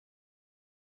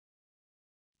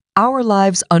Our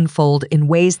lives unfold in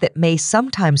ways that may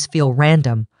sometimes feel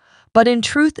random, but in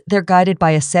truth, they're guided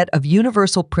by a set of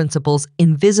universal principles,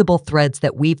 invisible threads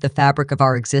that weave the fabric of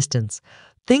our existence.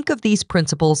 Think of these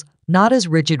principles not as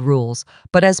rigid rules,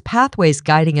 but as pathways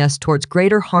guiding us towards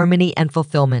greater harmony and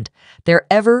fulfillment. They're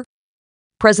ever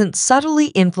present, subtly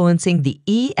influencing the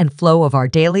ebb and flow of our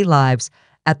daily lives.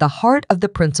 At the heart of the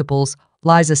principles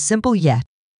lies a simple yet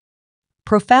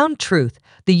profound truth.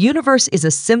 The universe is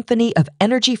a symphony of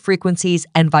energy, frequencies,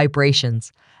 and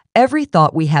vibrations. Every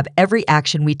thought we have, every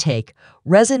action we take,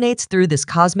 resonates through this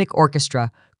cosmic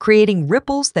orchestra, creating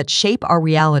ripples that shape our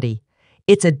reality.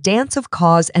 It's a dance of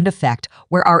cause and effect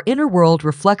where our inner world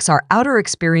reflects our outer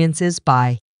experiences.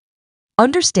 By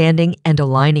understanding and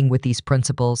aligning with these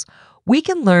principles, we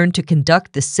can learn to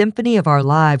conduct the symphony of our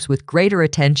lives with greater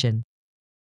attention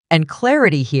and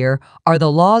clarity. Here are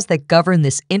the laws that govern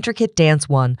this intricate dance.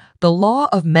 1. The law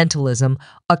of mentalism,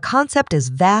 a concept as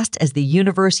vast as the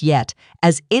universe yet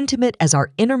as intimate as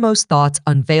our innermost thoughts,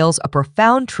 unveils a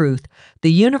profound truth.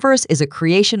 The universe is a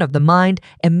creation of the mind.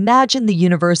 Imagine the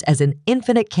universe as an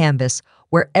infinite canvas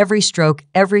where every stroke,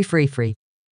 every free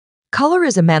color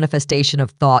is a manifestation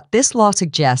of thought. This law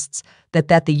suggests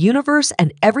that the universe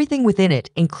and everything within it,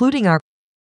 including our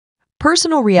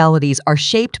personal realities, are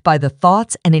shaped by the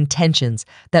thoughts and intentions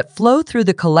that flow through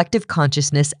the collective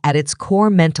consciousness. At its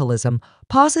core, mentalism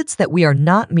posits that we are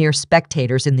not mere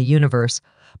spectators in the universe,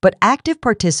 but active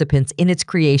participants in its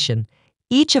creation.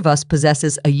 Each of us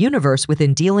possesses a universe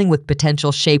within, dealing with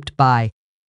potential shaped by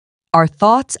our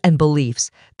thoughts and beliefs.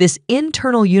 This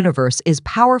internal universe is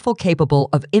powerful, capable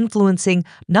of influencing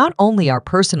not only our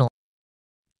personal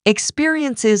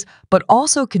experiences, but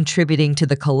also contributing to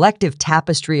the collective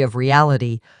tapestry of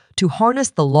reality. To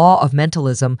harness the law of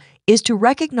mentalism is to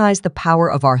recognize the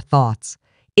power of our thoughts.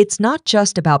 It's not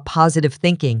just about positive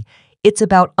thinking, it's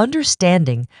about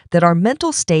understanding that our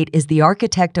mental state is the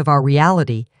architect of our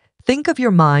reality. Think of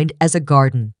your mind as a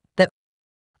garden. The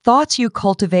thoughts you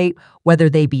cultivate, whether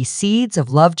they be seeds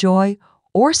of love, joy,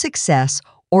 or success,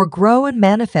 or grow and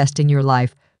manifest in your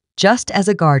life, just as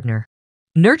a gardener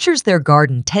nurtures their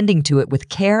garden, tending to it with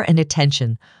care and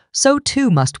attention, so too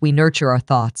must we nurture our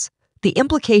thoughts. The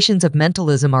implications of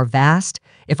mentalism are vast.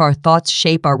 If our thoughts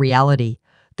shape our reality,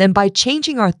 then by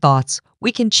changing our thoughts,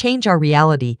 we can change our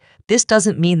reality. This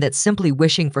doesn't mean that simply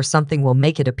wishing for something will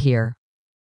make it appear.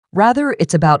 Rather,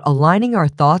 it's about aligning our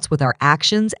thoughts with our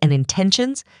actions and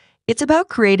intentions. It's about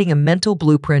creating a mental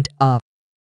blueprint of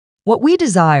what we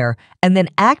desire, and then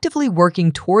actively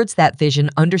working towards that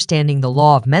vision. Understanding the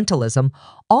law of mentalism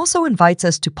also invites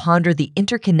us to ponder the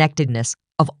interconnectedness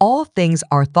of all things.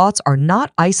 Our thoughts are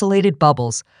not isolated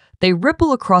bubbles. They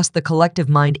ripple across the collective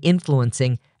mind,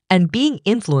 influencing and being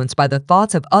influenced by the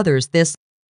thoughts of others. This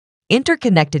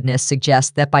interconnectedness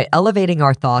suggests that by elevating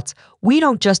our thoughts, we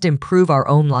don't just improve our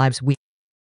own lives, we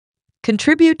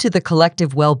contribute to the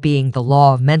collective well-being. The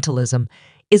law of mentalism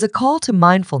is a call to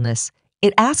mindfulness.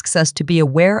 It asks us to be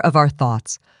aware of our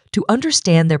thoughts, to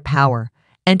understand their power,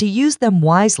 and to use them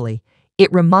wisely.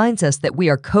 It reminds us that we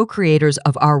are co-creators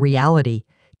of our reality,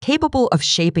 capable of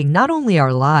shaping not only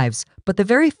our lives, but the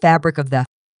very fabric of the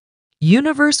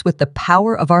universe with the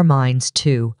power of our minds.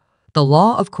 2. The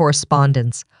law of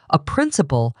correspondence, a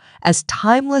principle as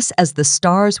timeless as the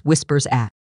stars, whispers at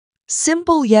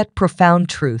simple yet profound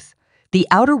truth. The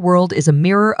outer world is a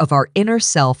mirror of our inner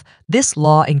self. This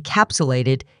law,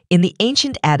 encapsulated in the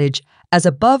ancient adage, as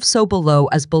above so below,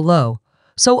 as below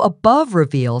so above,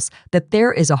 reveals that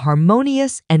there is a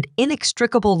harmonious and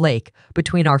inextricable link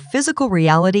between our physical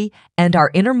reality and our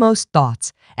innermost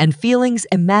thoughts and feelings.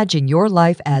 Imagine your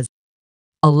life as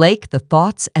a lake. The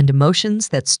thoughts and emotions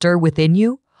that stir within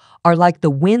you are like the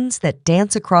winds that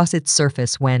dance across its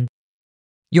surface. When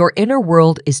your inner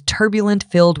world is turbulent,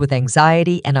 filled with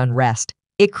anxiety and unrest,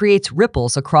 it creates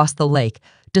ripples across the lake,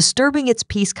 disturbing its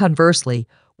peace. Conversely,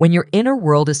 when your inner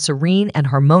world is serene and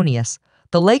harmonious,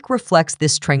 the lake reflects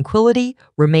this tranquility,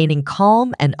 remaining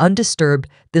calm and undisturbed.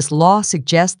 This law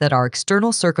suggests that our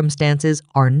external circumstances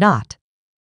are not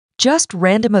just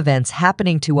random events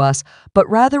happening to us, but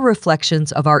rather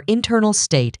reflections of our internal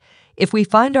state. If we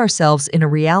find ourselves in a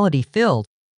reality filled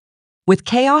with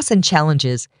chaos and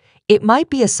challenges, it might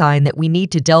be a sign that we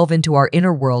need to delve into our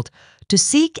inner world to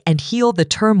seek and heal the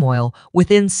turmoil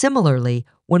within. Similarly,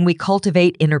 when we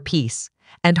cultivate inner peace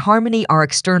and harmony, our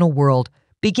external world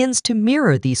begins to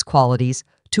mirror these qualities.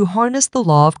 To harness the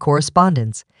law of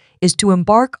correspondence is to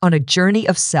embark on a journey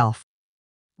of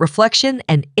self-reflection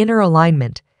and inner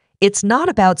alignment. It's not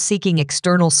about seeking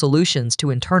external solutions to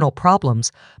internal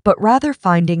problems, but rather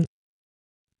finding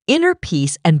inner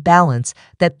peace and balance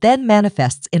that then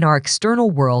manifests in our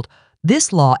external world.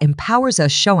 This law empowers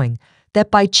us, showing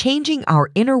that by changing our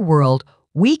inner world,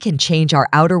 we can change our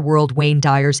outer world. Wayne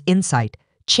Dyer's insight,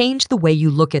 "Change the way you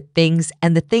look at things,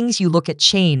 and the things you look at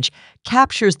change,"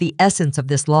 captures the essence of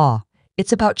this law.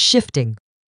 It's about shifting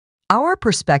our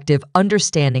perspective,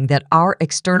 understanding that our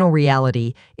external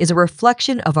reality is a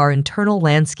reflection of our internal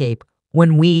landscape.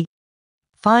 When we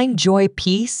find joy,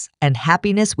 peace, and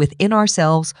happiness within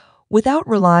ourselves without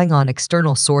relying on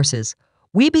external sources,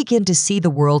 we begin to see the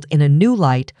world in a new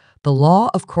light. The law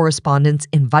of correspondence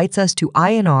invites us to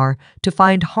INR to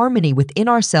find harmony within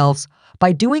ourselves.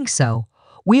 By doing so,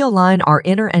 we align our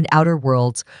inner and outer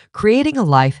worlds, creating a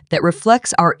life that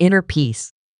reflects our inner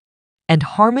peace and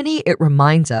harmony. It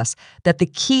reminds us that the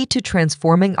key to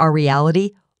transforming our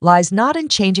reality lies not in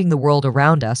changing the world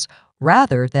around us,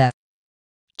 rather that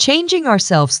changing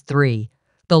ourselves. 3.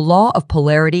 The law of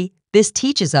polarity. This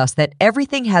teaches us that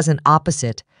everything has an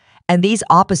opposite, and these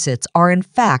opposites are in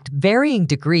fact varying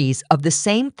degrees of the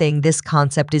same thing. This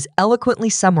concept is eloquently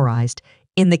summarized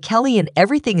in the Kellyan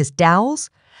 "Everything is dowels."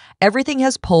 Everything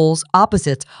has poles.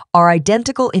 Opposites are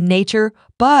identical in nature,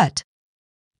 but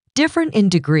different in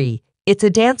degree. It's a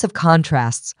dance of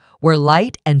contrasts, where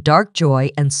light and dark, joy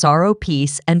and sorrow,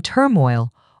 peace and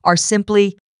turmoil are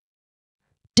simply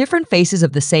different faces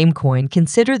of the same coin.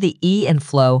 Consider the ebb and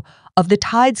flow of the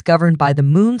tides governed by the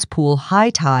moon's pull. High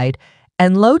tide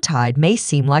and low tide may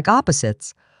seem like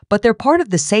opposites, but they're part of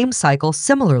the same cycle.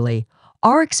 Similarly,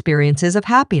 our experiences of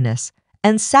happiness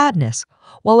and sadness,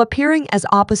 while appearing as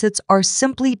opposites, are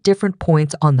simply different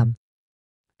points on the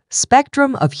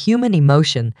spectrum of human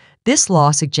emotion. This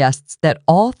law suggests that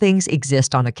all things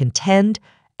exist on a contend,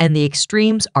 and the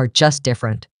extremes are just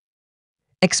different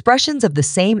expressions of the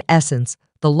same essence.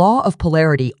 The law of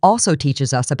polarity also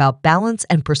teaches us about balance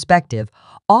and perspective.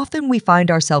 Often we find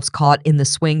ourselves caught in the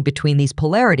swing between these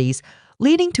polarities,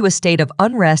 leading to a state of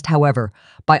unrest. However,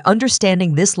 by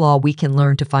understanding this law, we can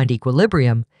learn to find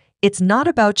equilibrium. It's not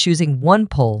about choosing one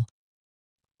pole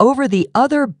over the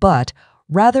other, but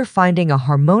rather finding a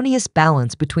harmonious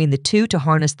balance between the two. To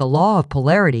harness the law of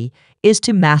polarity is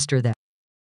to master the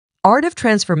art of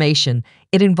transformation.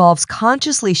 It involves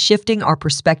consciously shifting our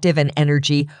perspective and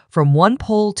energy from one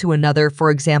pole to another. For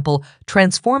example,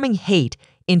 transforming hate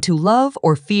into love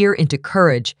or fear into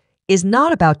courage is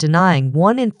not about denying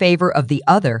one in favor of the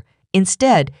other.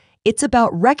 Instead, it's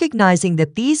about recognizing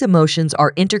that these emotions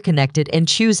are interconnected and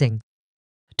choosing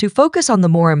to focus on the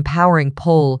more empowering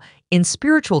pole. In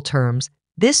spiritual terms,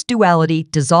 this duality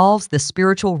dissolves the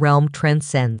spiritual realm,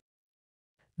 transcends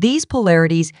these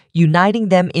polarities, uniting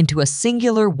them into a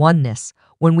singular oneness.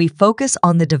 When we focus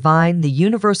on the divine, the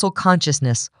universal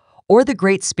consciousness, or the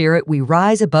Great Spirit, we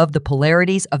rise above the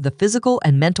polarities of the physical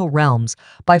and mental realms.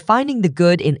 By finding the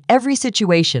good in every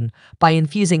situation, by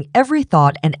infusing every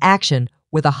thought and action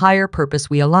with a higher purpose,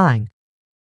 we align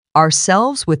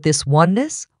ourselves with this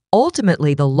oneness.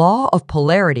 Ultimately, the law of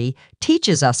polarity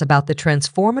teaches us about the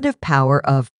transformative power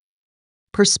of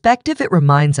perspective. It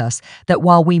reminds us that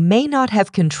while we may not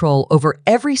have control over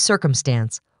every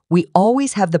circumstance, we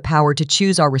always have the power to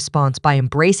choose our response. By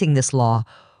embracing this law,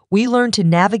 we learn to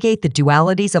navigate the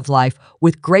dualities of life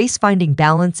with grace, finding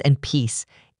balance and peace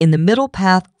in the middle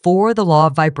path. For the law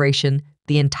of vibration,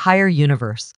 the entire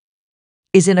universe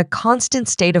is in a constant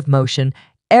state of motion.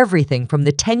 Everything from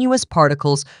the tenuous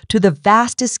particles to the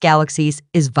vastest galaxies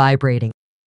is vibrating,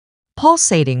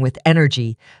 pulsating with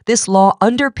energy. This law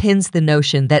underpins the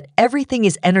notion that everything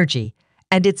is energy,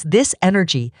 and it's this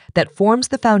energy that forms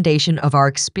the foundation of our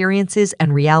experiences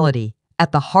and reality.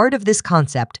 At the heart of this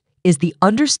concept is the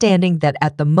understanding that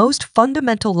at the most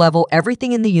fundamental level,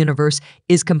 everything in the universe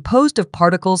is composed of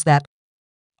particles that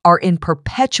are in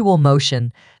perpetual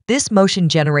motion. This motion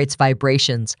generates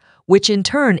vibrations, which in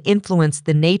turn influence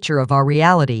the nature of our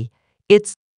reality.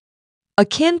 It's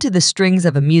akin to the strings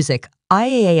of a music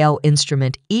IAL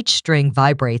instrument. Each string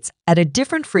vibrates at a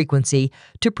different frequency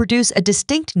to produce a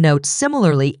distinct note.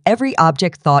 Similarly, every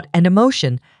object, thought, and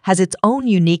emotion has its own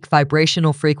unique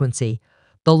vibrational frequency.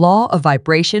 The law of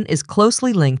vibration is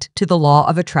closely linked to the law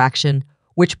of attraction,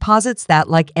 which posits that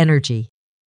like energy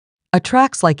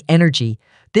attracts like energy.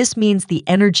 This means the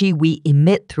energy we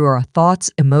emit through our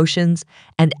thoughts, emotions,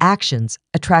 and actions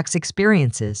attracts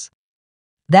experiences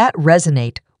that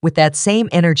resonate with that same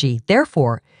energy.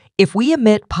 Therefore, if we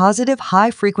emit positive,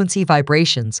 high-frequency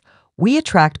vibrations, we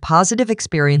attract positive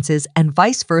experiences, and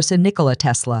vice versa. Nikola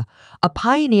Tesla, a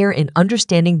pioneer in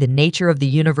understanding the nature of the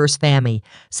universe family,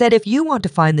 said, "If you want to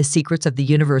find the secrets of the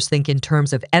universe, think in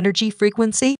terms of energy,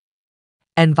 frequency,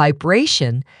 and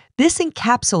vibration." This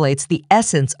encapsulates the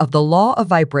essence of the law of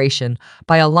vibration.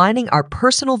 By aligning our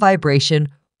personal vibration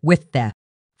with that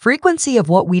frequency of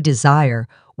what we desire,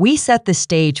 we set the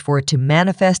stage for it to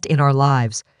manifest in our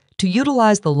lives. To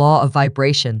utilize the law of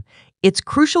vibration, it's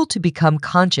crucial to become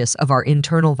conscious of our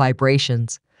internal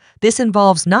vibrations. This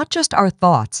involves not just our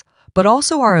thoughts, but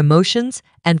also our emotions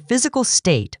and physical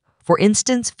state, for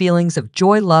instance, feelings of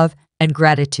joy, love, and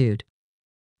gratitude.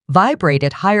 Vibrate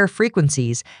at higher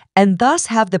frequencies and thus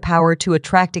have the power to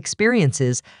attract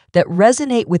experiences that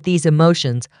resonate with these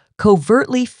emotions.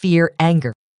 Covertly, fear,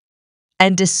 anger,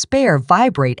 and despair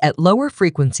vibrate at lower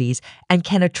frequencies and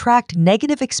can attract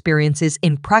negative experiences.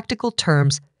 In practical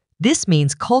terms, this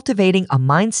means cultivating a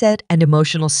mindset and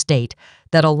emotional state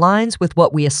that aligns with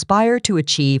what we aspire to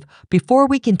achieve. Before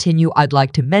we continue, I'd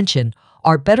like to mention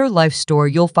our Better Life store.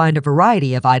 You'll find a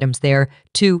variety of items there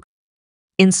to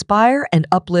inspire and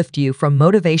uplift you, from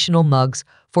motivational mugs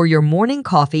for your morning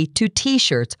coffee to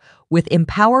t-shirts with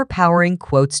empowering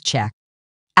quotes. Check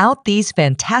out these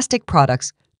fantastic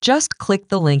products. Just click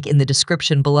the link in the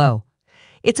description below.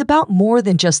 It's about more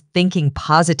than just thinking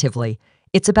positively.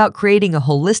 It's about creating a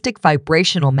holistic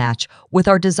vibrational match with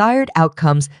our desired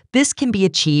outcomes. This can be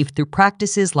achieved through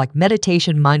practices like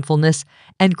meditation, mindfulness,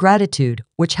 and gratitude,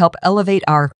 which help elevate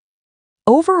our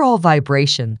overall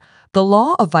vibration. The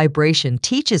law of vibration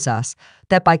teaches us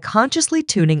that by consciously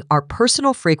tuning our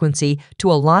personal frequency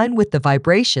to align with the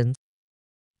vibrations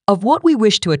of what we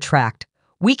wish to attract,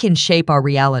 we can shape our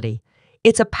reality.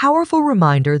 It's a powerful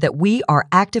reminder that we are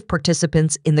active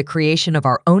participants in the creation of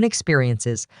our own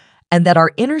experiences, and that our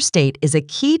inner state is a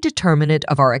key determinant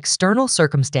of our external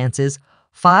circumstances.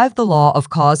 5. The law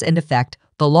of cause and effect.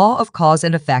 The law of cause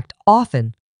and effect,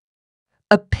 often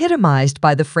epitomized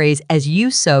by the phrase, "as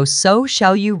you sow, so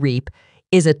shall you reap,"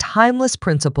 is a timeless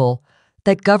principle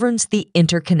that governs the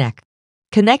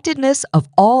connectedness of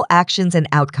all actions and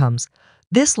outcomes.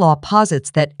 This law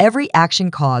posits that every action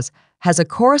cause has a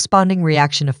corresponding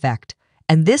reaction effect,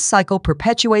 and this cycle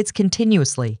perpetuates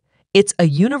continuously. It's a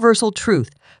universal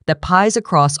truth that applies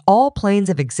across all planes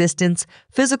of existence,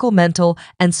 physical, mental,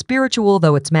 and spiritual,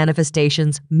 though its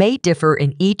manifestations may differ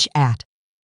in each at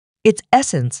its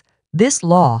essence. This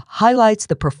law highlights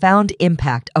the profound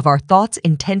impact of our thoughts,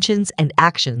 intentions, and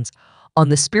actions on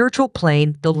the spiritual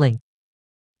plane. The link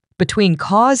between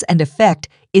cause and effect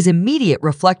is immediate,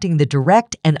 reflecting the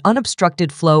direct and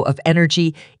unobstructed flow of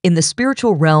energy in the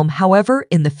spiritual realm. However,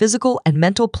 in the physical and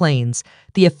mental planes,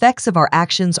 the effects of our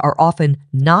actions are often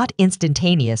not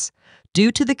instantaneous.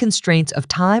 Due to the constraints of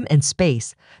time and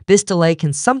space, this delay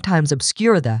can sometimes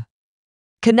obscure the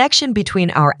connection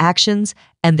between our actions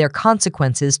and their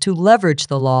consequences. To leverage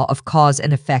the law of cause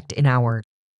and effect in our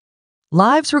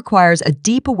lives requires a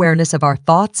deep awareness of our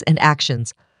thoughts and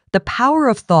actions. The power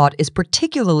of thought is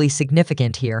particularly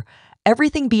significant here.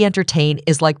 Everything be entertained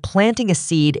is like planting a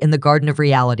seed in the garden of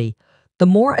reality. The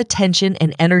more attention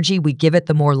and energy we give it,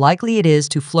 the more likely it is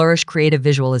to flourish. Creative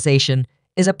visualization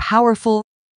is a powerful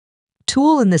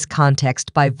tool in this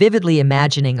context. By vividly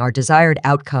imagining our desired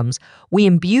outcomes, we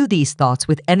imbue these thoughts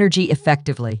with energy,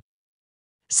 effectively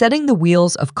setting the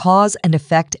wheels of cause and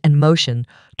effect in motion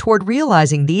toward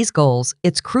realizing these goals.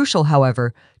 It's crucial,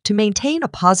 however, to maintain a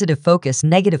positive focus.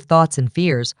 Negative thoughts and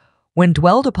fears, when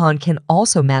dwelled upon, can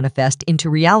also manifest into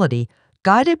reality.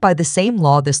 Guided by the same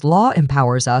law, this law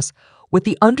empowers us with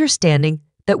the understanding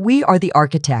that we are the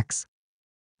architects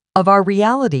of our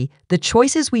reality. The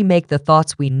choices we make, the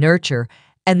thoughts we nurture,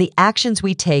 and the actions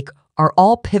we take are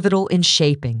all pivotal in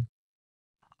shaping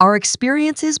our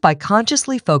experiences. By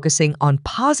consciously focusing on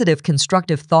positive,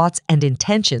 constructive thoughts and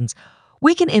intentions,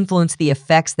 we can influence the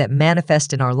effects that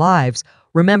manifest in our lives.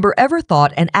 Remember, every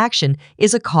thought and action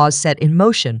is a cause set in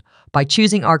motion. By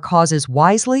choosing our causes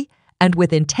wisely and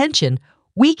with intention,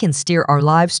 we can steer our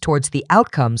lives towards the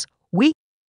outcomes we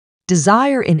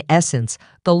desire. In essence,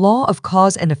 the law of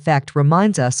cause and effect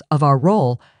reminds us of our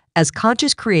role as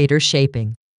conscious creators,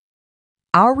 shaping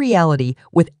our reality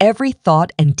with every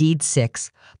thought and deed.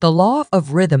 6. The law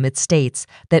of rhythm. It states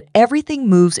that everything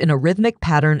moves in a rhythmic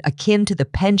pattern akin to the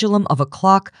pendulum of a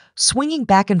clock, swinging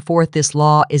back and forth. This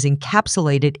law is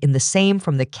encapsulated in the same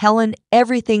from the Kellen: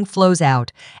 everything flows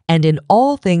out, and in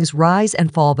all things rise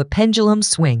and fall. The pendulum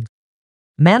swing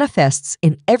manifests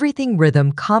in everything.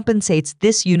 Rhythm compensates.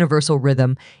 This universal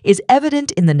rhythm is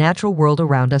evident in the natural world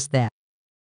around us. That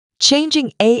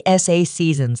changing ASA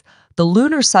seasons, the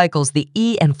lunar cycles, the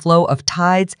ebb and flow of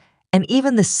tides, and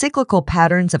even the cyclical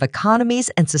patterns of economies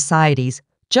and societies.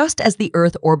 Just as the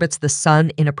Earth orbits the Sun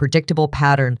in a predictable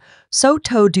pattern, so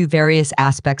too do various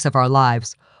aspects of our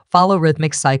lives follow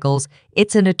rhythmic cycles.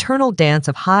 It's an eternal dance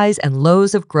of highs and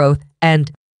lows, of growth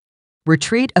and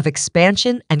retreat, of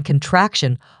expansion and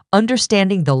contraction.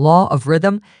 Understanding the law of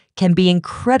rhythm can be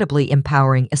incredibly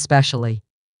empowering, especially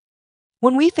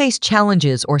When we face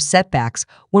challenges or setbacks,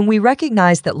 when we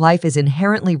recognize that life is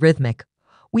inherently rhythmic,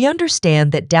 we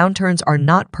understand that downturns are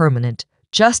not permanent.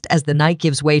 Just as the night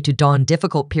gives way to dawn,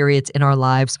 difficult periods in our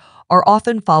lives are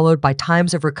often followed by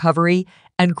times of recovery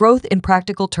and growth. In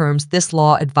practical terms, this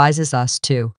law advises us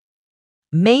to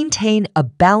maintain a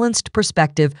balanced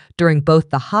perspective during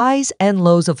both the highs and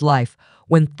lows of life.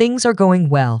 When things are going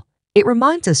well, it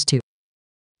reminds us to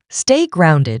stay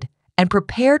grounded and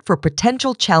prepared for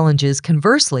potential challenges.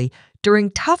 Conversely, during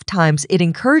tough times, it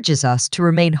encourages us to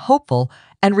remain hopeful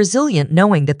and resilient,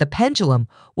 knowing that the pendulum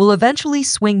will eventually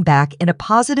swing back in a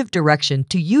positive direction.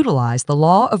 To utilize the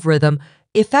law of rhythm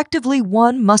effectively,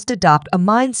 one must adopt a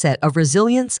mindset of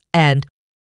resilience and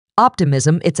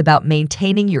optimism. It's about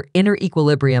maintaining your inner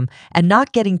equilibrium and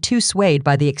not getting too swayed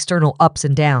by the external ups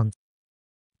and downs.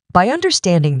 By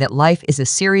understanding that life is a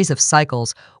series of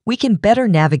cycles, we can better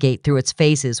navigate through its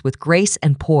phases with grace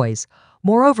and poise.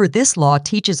 Moreover, this law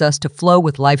teaches us to flow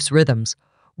with life's rhythms,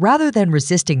 rather than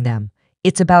resisting them.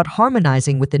 It's about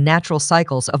harmonizing with the natural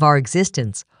cycles of our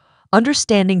existence,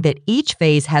 understanding that each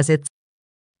phase has its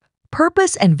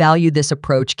purpose and value. This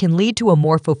approach can lead to a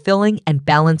more fulfilling and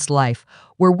balanced life,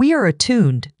 where we are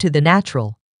attuned to the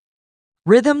natural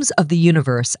rhythms of the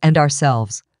universe and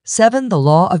ourselves. 7. The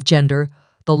law of gender.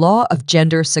 The law of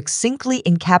gender, succinctly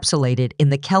encapsulated in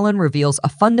the Kellen, reveals a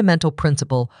fundamental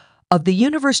principle of the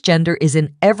universe. Gender is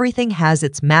in everything, has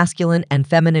its masculine and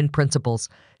feminine principles.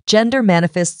 Gender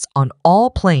manifests on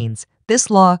all planes. This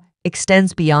law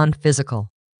extends beyond physical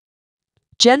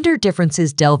gender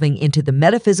differences, delving into the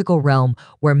metaphysical realm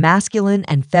where masculine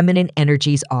and feminine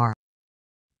energies are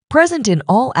present in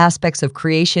all aspects of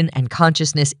creation and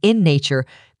consciousness. In nature,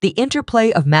 the interplay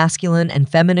of masculine and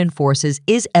feminine forces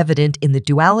is evident in the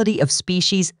duality of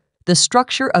species, the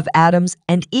structure of atoms,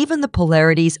 and even the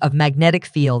polarities of magnetic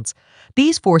fields.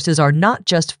 These forces are not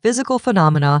just physical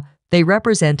phenomena, they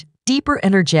represent deeper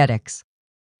energetics,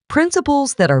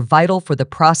 principles that are vital for the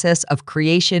process of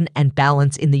creation and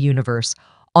balance in the universe.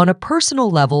 On a personal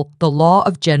level, the law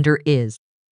of gender is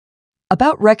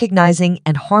about recognizing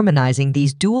and harmonizing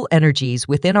these dual energies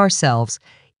within ourselves.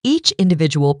 Each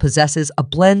individual possesses a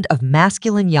blend of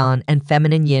masculine yang and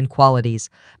feminine yin qualities.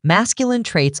 Masculine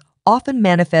traits often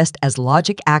manifest as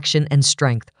logic, action, and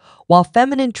strength, while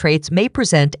feminine traits may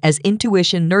present as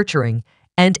intuition, nurturing,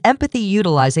 and empathy.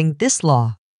 Utilizing this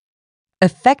law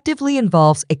effectively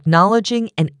involves acknowledging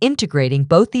and integrating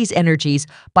both these energies.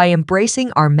 By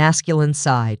embracing our masculine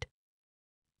side,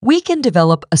 we can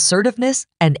develop assertiveness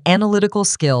and analytical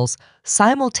skills.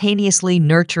 Simultaneously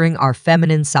nurturing our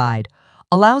feminine side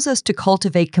allows us to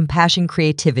cultivate compassion,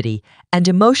 creativity, and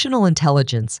emotional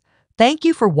intelligence. Thank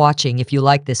you for watching. If you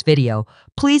like this video,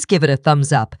 please give it a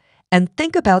thumbs up and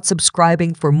think about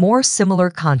subscribing for more similar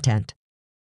content.